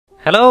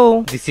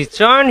Hello, this is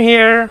John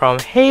here from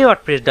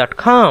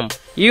Wordpress.com.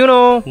 You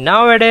know,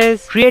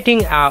 nowadays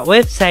creating a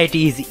website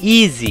is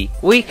easy.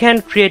 We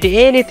can create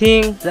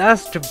anything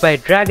just by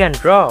drag and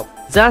drop.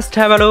 Just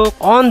have a look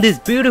on this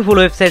beautiful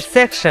website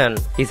section.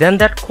 Isn't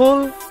that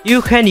cool?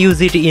 You can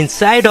use it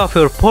inside of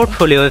your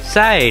portfolio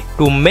website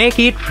to make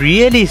it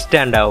really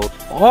stand out.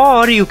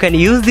 Or you can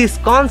use this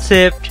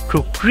concept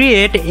to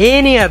create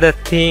any other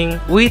thing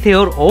with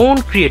your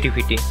own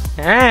creativity.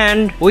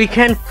 And we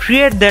can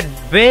create that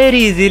very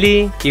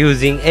easily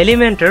using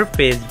Elementor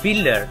page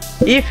builder.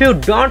 If you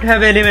don't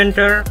have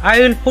Elementor, I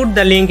will put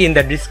the link in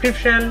the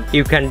description.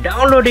 You can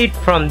download it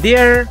from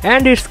there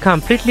and it's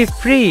completely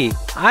free.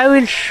 I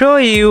will show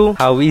you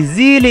how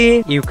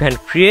easily you can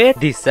create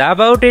this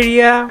about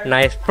area,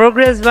 nice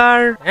progress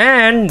bar,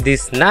 and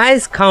this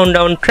nice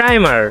countdown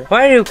timer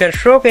where you can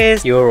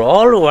showcase your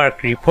all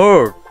work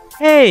report.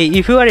 Hey,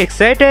 if you are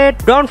excited,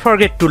 don't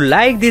forget to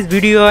like this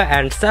video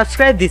and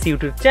subscribe this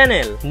YouTube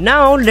channel.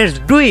 Now let's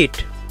do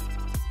it.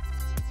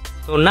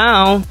 So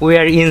now we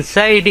are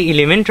inside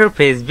Elementor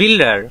page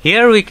builder.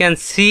 Here we can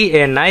see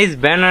a nice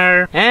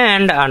banner,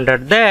 and under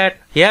that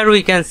here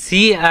we can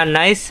see a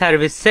nice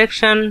service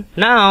section.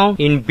 Now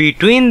in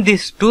between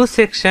these two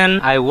sections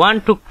I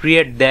want to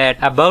create that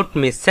about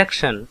me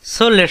section.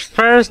 So let's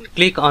first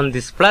click on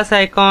this plus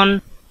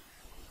icon.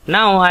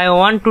 Now I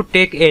want to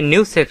take a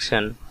new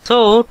section.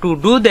 So to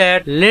do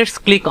that, let's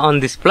click on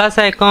this plus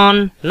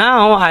icon.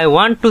 Now I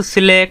want to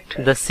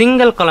select the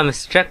single column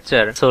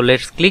structure. So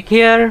let's click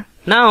here.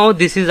 Now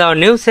this is our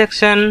new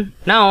section.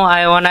 Now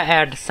I wanna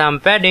add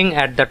some padding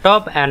at the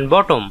top and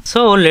bottom.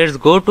 So let's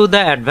go to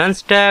the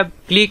advanced tab,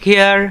 click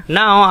here.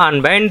 Now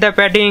unbind the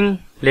padding.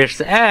 Let's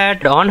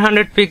add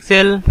 100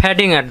 pixel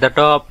padding at the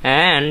top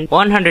and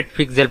 100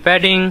 pixel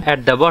padding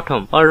at the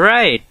bottom.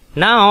 Alright,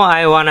 now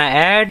I wanna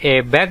add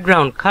a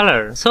background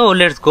color. So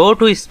let's go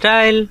to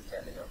style.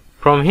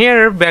 From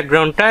here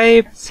background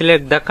type,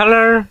 select the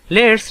color.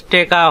 Let's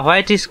take a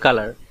whitish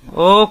color.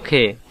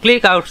 Okay,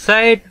 click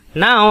outside.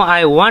 Now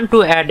I want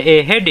to add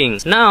a heading.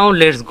 Now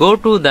let's go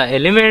to the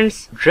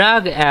elements,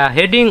 drag a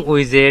heading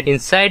widget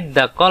inside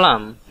the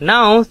column.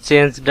 Now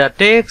change the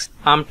text.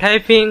 I'm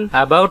typing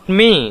about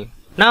me.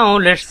 Now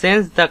let's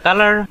change the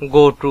color.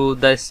 Go to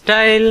the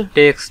style,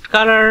 text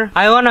color.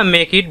 I wanna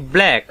make it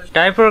black.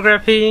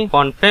 Typography,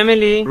 font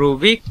family,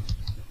 rubric.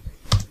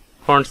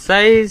 Font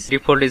size,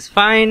 default is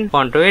fine.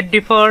 Font weight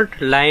default,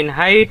 line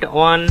height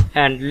 1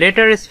 and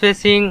letter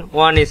spacing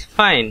 1 is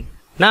fine.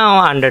 Now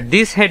under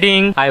this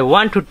heading, I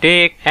want to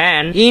take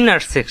an inner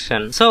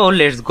section. So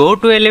let's go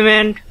to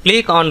element,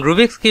 click on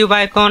Rubik's Cube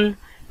icon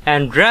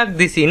and drag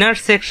this inner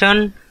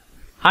section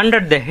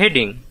under the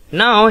heading.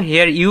 Now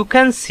here you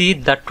can see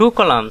the two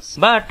columns,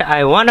 but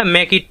I wanna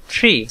make it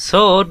 3.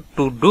 So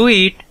to do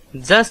it,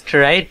 just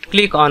right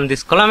click on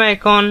this column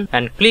icon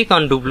and click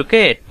on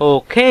duplicate.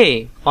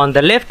 Okay. On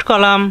the left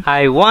column,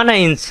 I wanna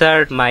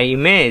insert my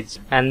image,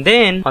 and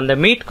then on the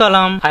mid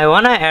column, I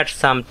wanna add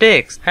some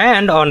text,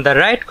 and on the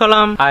right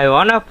column, I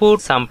wanna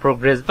put some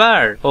progress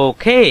bar.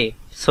 Okay.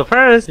 So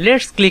first,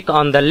 let's click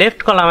on the left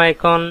column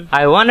icon.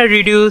 I wanna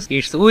reduce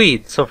its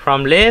width. So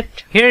from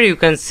left, here you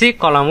can see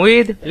column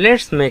width.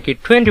 Let's make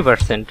it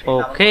 20%.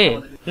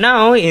 Okay.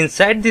 Now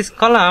inside this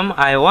column,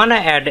 I wanna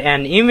add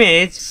an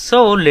image.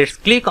 So let's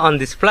click on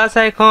this plus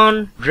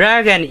icon,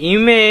 drag an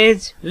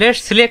image.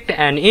 Let's select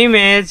an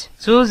image,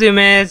 choose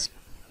image,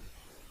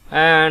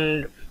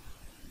 and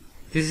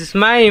this is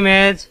my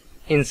image.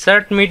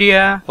 Insert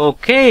media.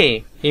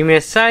 Okay.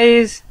 Image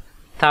size,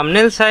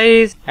 thumbnail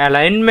size,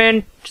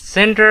 alignment,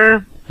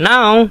 center.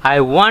 Now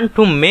I want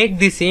to make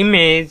this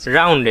image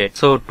rounded.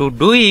 So to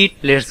do it,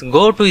 let's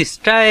go to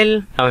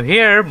style. Now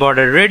here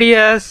border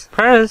radius.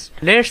 First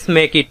let's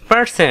make it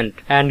 %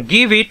 and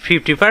give it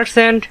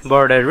 50%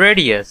 border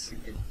radius.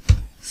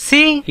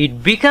 See,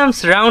 it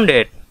becomes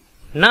rounded.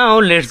 Now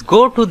let's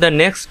go to the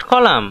next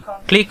column.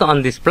 Click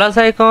on this plus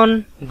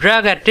icon,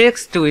 drag a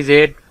text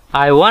widget.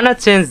 I wanna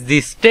change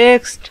this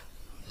text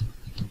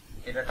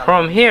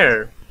from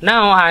here.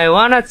 Now I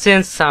wanna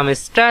change some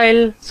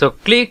style, so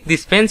click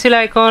this pencil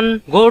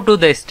icon, go to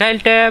the style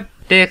tab,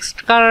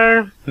 text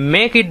color,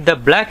 make it the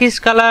blackish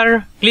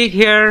color, click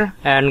here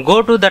and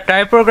go to the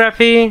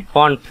typography,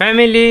 font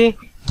family,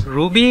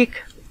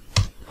 rubric,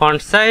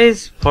 font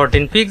size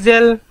 14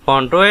 pixel,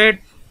 font weight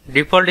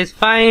default is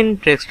fine,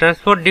 text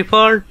transport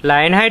default,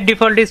 line height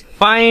default is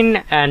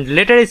fine, and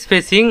letter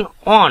spacing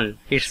on.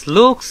 It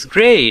looks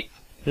great.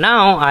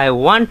 Now I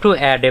want to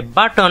add a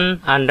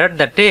button under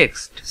the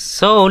text.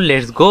 So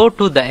let's go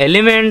to the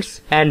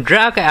elements and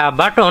drag a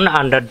button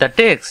under the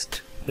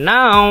text.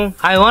 Now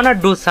I wanna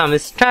do some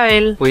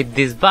style with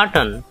this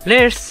button.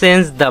 Let's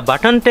change the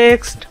button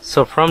text.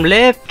 So from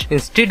left,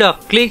 instead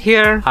of click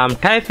here, I'm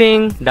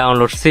typing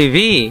download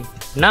CV.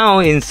 Now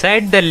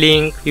inside the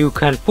link, you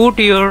can put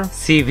your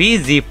CV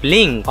zip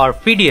link or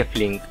PDF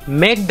link.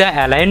 Make the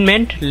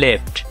alignment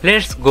left.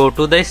 Let's go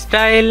to the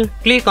style,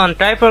 click on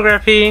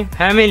typography,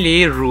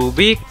 family,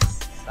 rubric,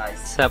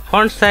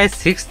 font size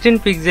 16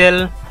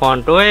 pixel,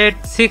 font weight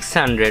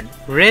 600.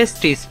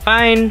 Rest is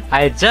fine.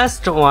 I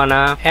just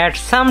wanna add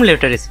some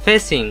letter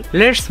spacing.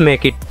 Let's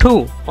make it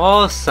 2.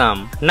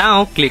 Awesome.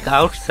 Now click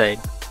outside.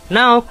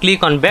 Now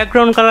click on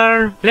background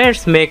color.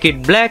 Let's make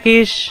it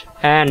blackish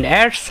and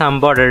add some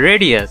border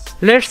radius.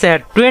 Let's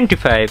add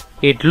 25.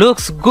 It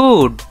looks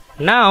good.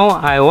 Now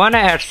I wanna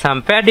add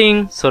some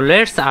padding, so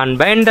let's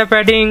unbind the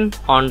padding.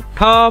 On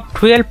top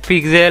 12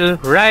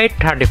 pixel, right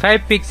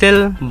 35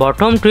 pixel,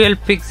 bottom 12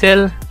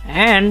 pixel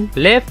and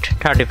left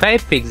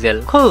 35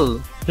 pixel.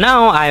 Cool.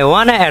 Now I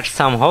wanna add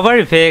some hover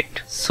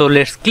effect, so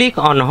let's click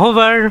on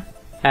hover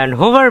and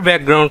hover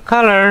background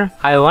color.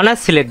 I wanna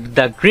select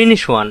the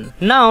greenish one.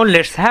 Now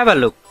let's have a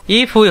look.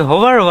 If we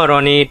hover over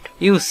on it,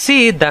 you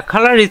see the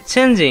color is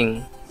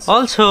changing.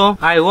 Also,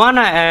 I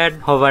wanna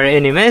add hover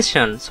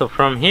animation, so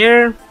from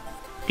here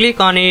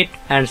click on it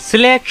and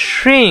select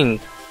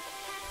shrink.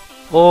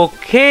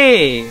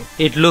 Okay,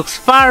 it looks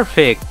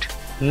perfect.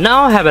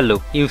 Now have a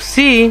look. You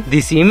see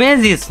this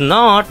image is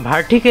not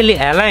vertically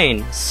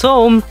aligned.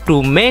 So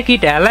to make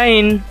it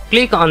align,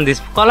 click on this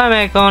column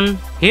icon.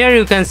 Here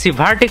you can see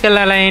vertical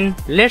align.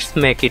 Let's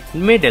make it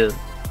middle.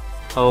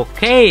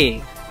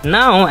 Okay.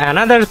 Now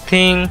another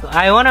thing,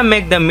 I wanna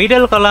make the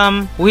middle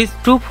column width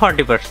to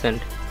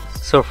 40%.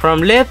 So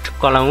from left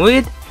column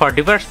width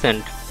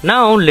 40%.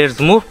 Now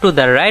let's move to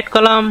the right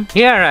column.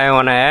 Here I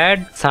wanna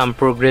add some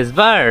progress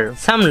bar,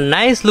 some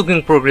nice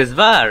looking progress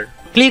bar.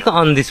 Click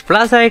on this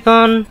plus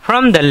icon.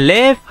 From the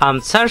left, I'm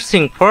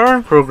searching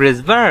for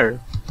progress bar.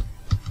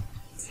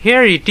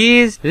 Here it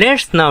is.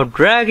 Let's now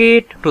drag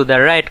it to the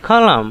right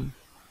column.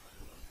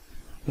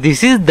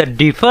 This is the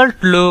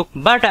default look,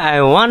 but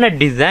I wanna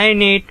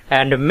design it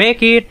and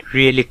make it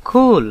really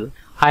cool.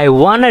 I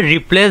wanna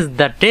replace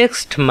the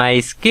text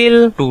my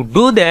skill. To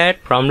do that,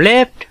 from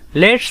left,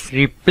 let's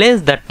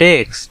replace the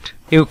text.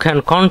 You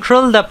can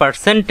control the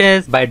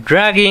percentage by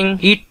dragging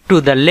it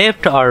to the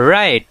left or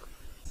right,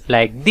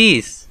 like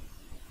this.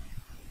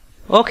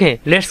 Okay,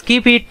 let's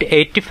keep it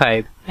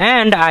 85.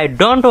 And I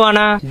don't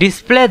wanna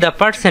display the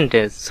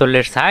percentage, so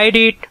let's hide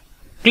it.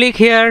 Click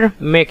here,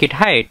 make it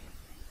hide.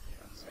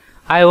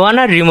 I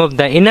wanna remove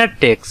the inner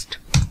text.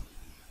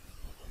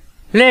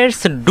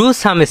 Let's do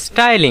some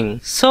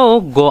styling.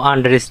 So go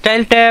under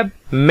Style tab,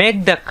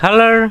 make the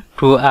color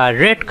to a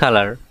red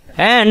color.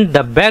 And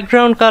the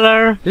background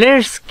color,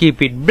 let's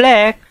keep it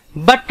black,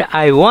 but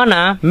I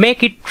wanna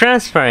make it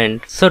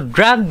transparent, so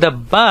drag the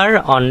bar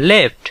on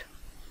left.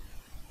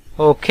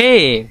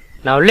 Okay,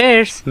 now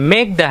let's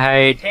make the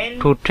height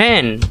to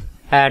 10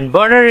 and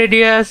border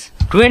radius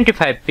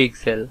 25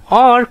 pixel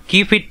or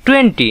keep it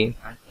 20.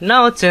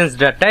 Now change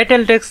the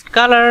title text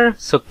color,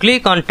 so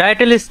click on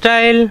title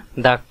style,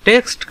 the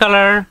text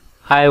color,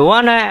 I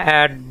wanna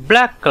add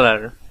black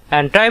color,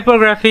 and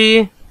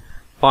typography,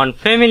 font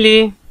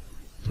family,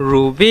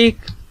 Rubik,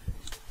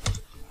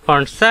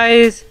 font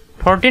size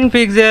 14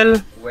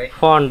 pixel,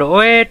 font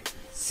weight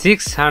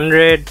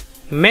 600,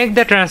 make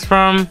the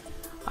transform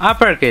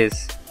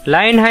uppercase,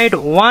 line height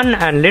 1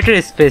 and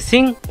letter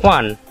spacing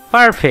 1.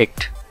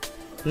 Perfect.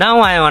 Now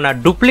I wanna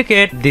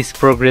duplicate this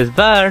progress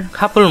bar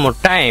couple more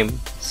time.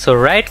 So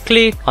right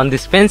click on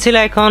this pencil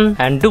icon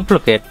and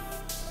duplicate.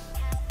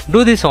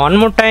 Do this one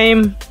more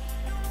time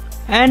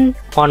and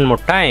one more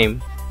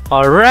time.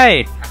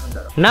 Alright.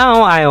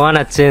 Now I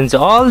wanna change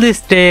all this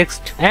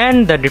text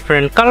and the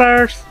different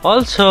colors,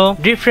 also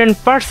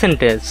different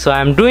percentage. So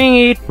I'm doing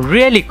it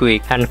really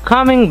quick and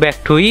coming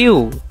back to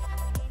you.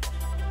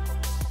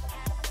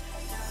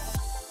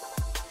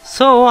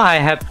 So I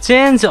have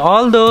changed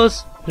all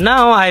those.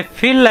 Now I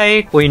feel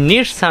like we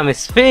need some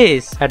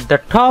space at the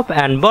top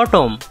and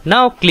bottom.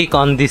 Now click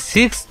on the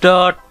 6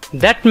 dot.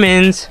 That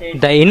means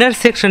the inner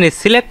section is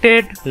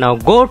selected. Now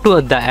go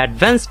to the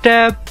Advanced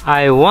tab.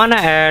 I wanna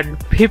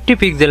add 50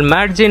 pixel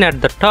margin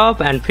at the top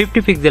and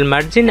 50 pixel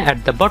margin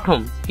at the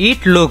bottom.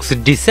 It looks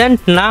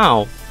decent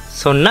now.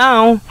 So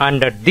now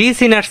under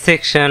this inner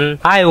section,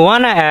 I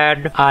wanna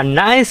add a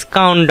nice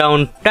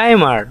countdown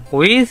timer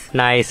with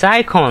nice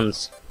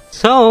icons.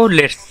 So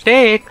let's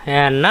take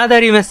another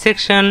image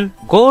section,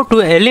 go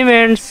to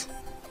elements,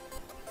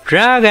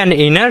 drag an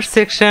inner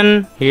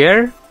section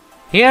here.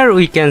 Here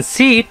we can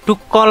see 2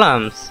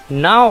 columns.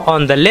 Now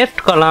on the left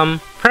column,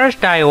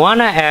 first I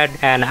wanna add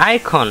an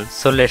icon.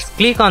 So let's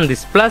click on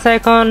this plus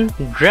icon,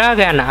 drag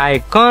an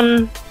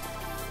icon,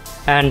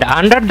 and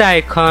under the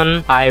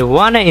icon I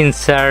wanna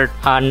insert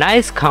a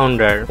nice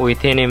counter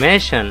with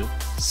animation.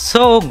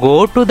 So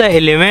go to the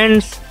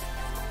elements,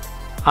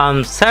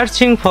 I'm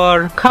searching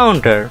for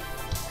counter.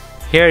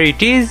 Here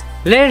it is.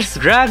 Let's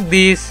drag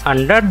this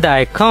under the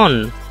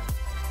icon.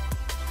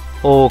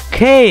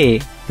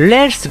 Okay,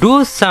 let's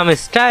do some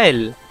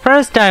style.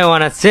 First I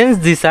wanna change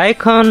this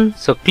icon,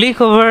 so click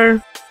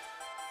over.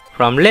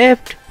 From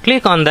left,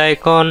 click on the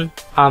icon.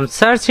 I'm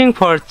searching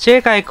for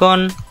check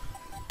icon.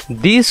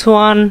 This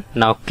one.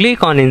 Now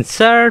click on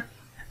insert.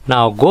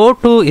 Now go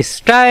to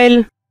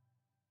style.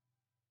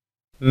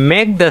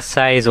 Make the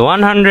size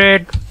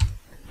 100.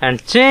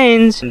 And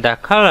change the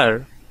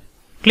color.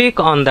 click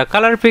on the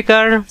color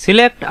picker,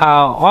 select a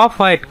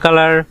off-white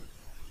color.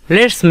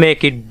 Let's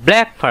make it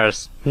black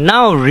first.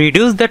 Now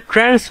reduce the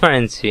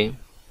transparency.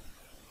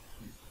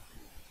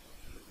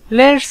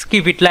 Let's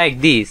keep it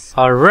like this.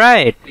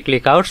 Alright,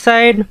 click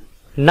outside.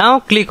 Now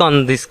click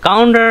on this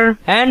counter,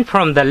 and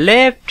from the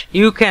left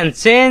you can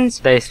change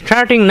the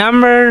starting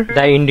number,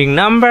 the ending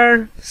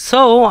number.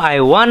 So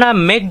I wanna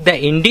make the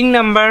ending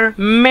number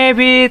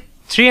maybe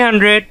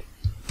 300.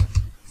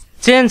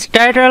 Change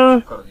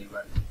title.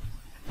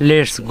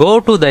 Let's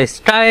go to the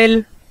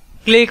style,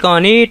 click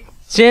on it,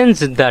 change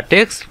the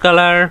text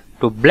color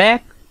to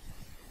black.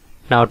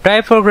 Now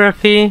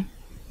typography,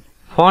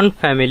 font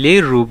family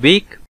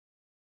Rubik,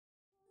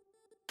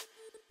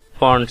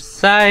 font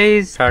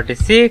size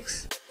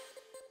 36,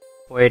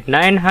 weight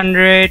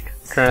 900,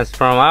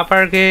 transform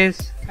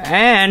uppercase,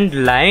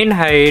 and line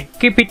height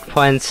keep it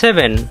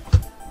 0.7.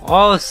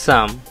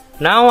 Awesome.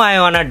 Now I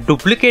wanna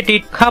duplicate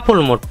it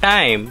couple more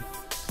time.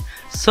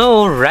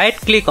 So right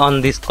click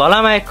on this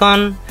column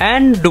icon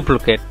and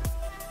duplicate.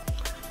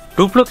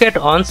 Duplicate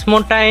once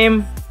more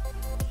time.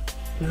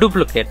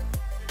 Duplicate.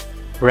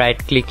 Right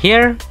click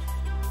here.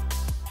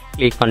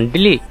 Click on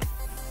delete.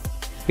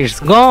 It's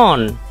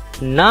gone.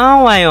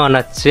 Now I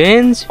wanna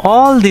change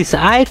all these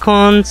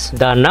icons,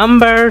 the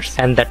numbers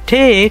and the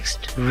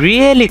text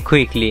really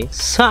quickly.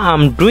 So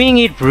I'm doing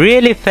it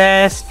really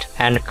fast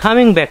and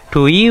coming back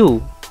to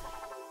you.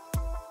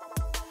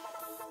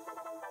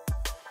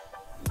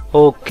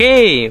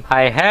 Okay,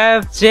 I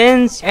have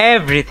changed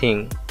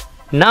everything.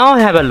 Now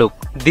have a look.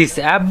 This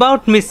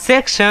About Me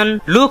section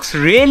looks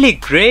really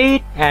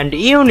great and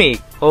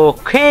unique.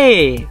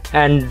 Okay,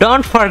 and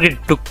don't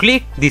forget to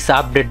click this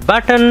update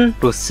button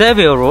to save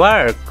your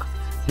work.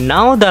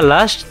 Now the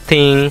last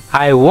thing,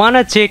 I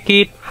wanna check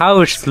it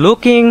how it's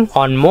looking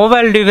on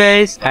mobile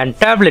device and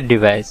tablet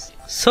device.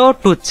 So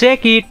to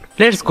check it,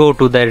 let's go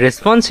to the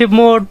responsive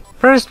mode.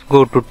 First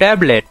go to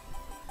tablet.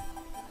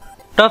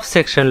 Top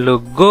section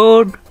look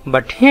good,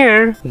 but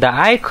here the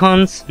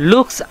icons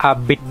looks a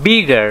bit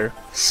bigger.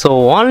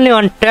 So only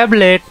on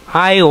tablet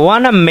I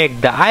wanna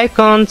make the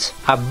icons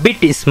a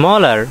bit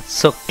smaller.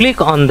 So click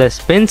on the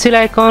pencil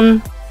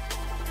icon.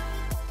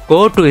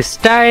 Go to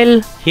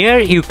style. Here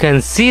you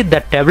can see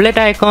the tablet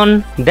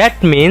icon.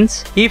 That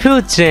means if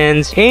you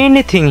change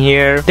anything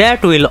here,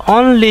 that will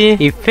only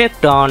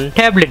affect on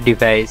tablet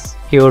device.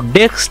 Your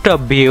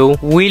desktop view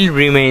will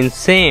remain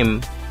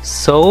same.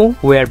 So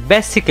we are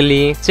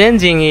basically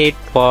changing it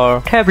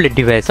for tablet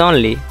device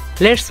only.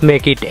 Let's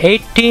make it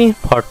 80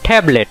 for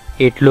tablet.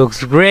 It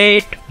looks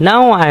great.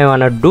 Now I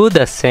wanna do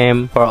the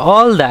same for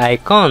all the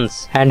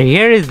icons. And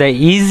here is the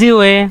easy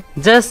way.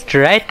 Just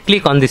right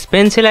click on this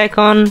pencil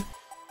icon.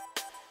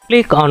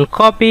 Click on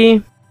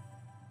copy.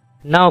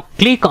 Now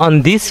click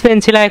on this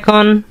pencil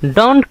icon.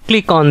 Don't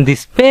click on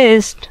this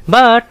paste,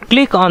 but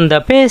click on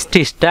the paste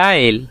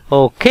style.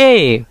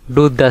 Okay,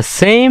 do the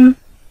same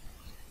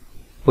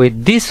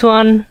with this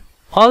one,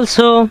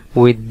 also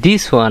with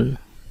this one.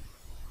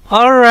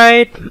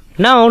 Alright,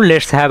 now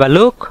let's have a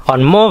look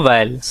on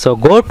mobile. So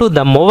go to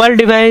the mobile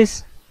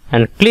device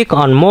and click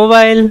on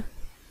mobile.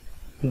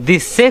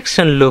 This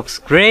section looks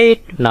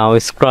great. Now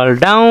scroll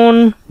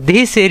down.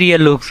 This area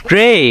looks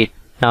great.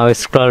 Now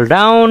scroll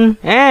down,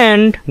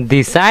 and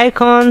these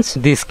icons,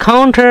 these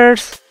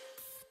counters,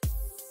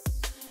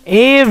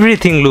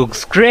 everything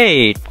looks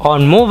great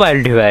on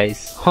mobile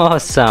device.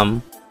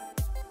 Awesome.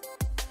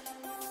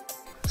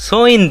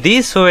 So in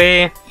this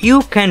way,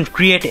 you can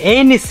create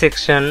any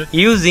section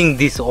using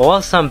this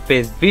awesome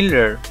page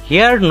builder.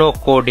 Here no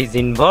code is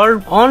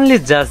involved, only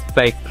just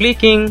by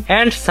clicking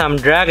and some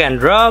drag and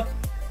drop,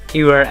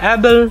 you are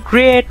able to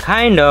create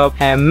kind of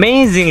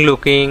amazing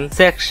looking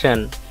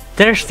section.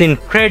 That's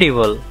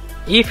incredible.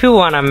 If you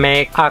wanna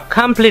make a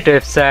complete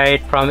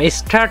website from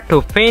start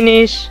to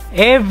finish,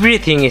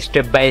 everything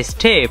step by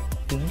step,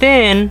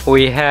 then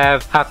we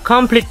have a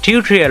complete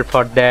tutorial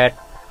for that.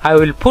 I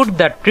will put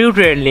the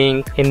tutorial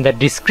link in the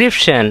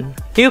description.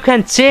 You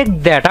can check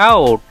that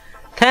out.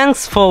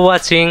 Thanks for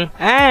watching,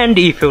 and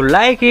if you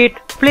like it,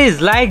 please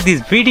like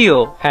this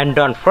video and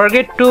don't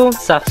forget to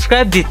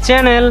subscribe this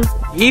channel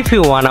if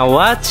you wanna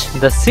watch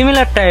the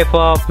similar type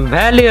of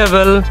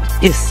valuable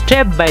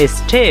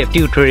step-by-step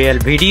tutorial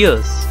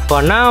videos.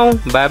 For now,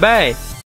 bye bye.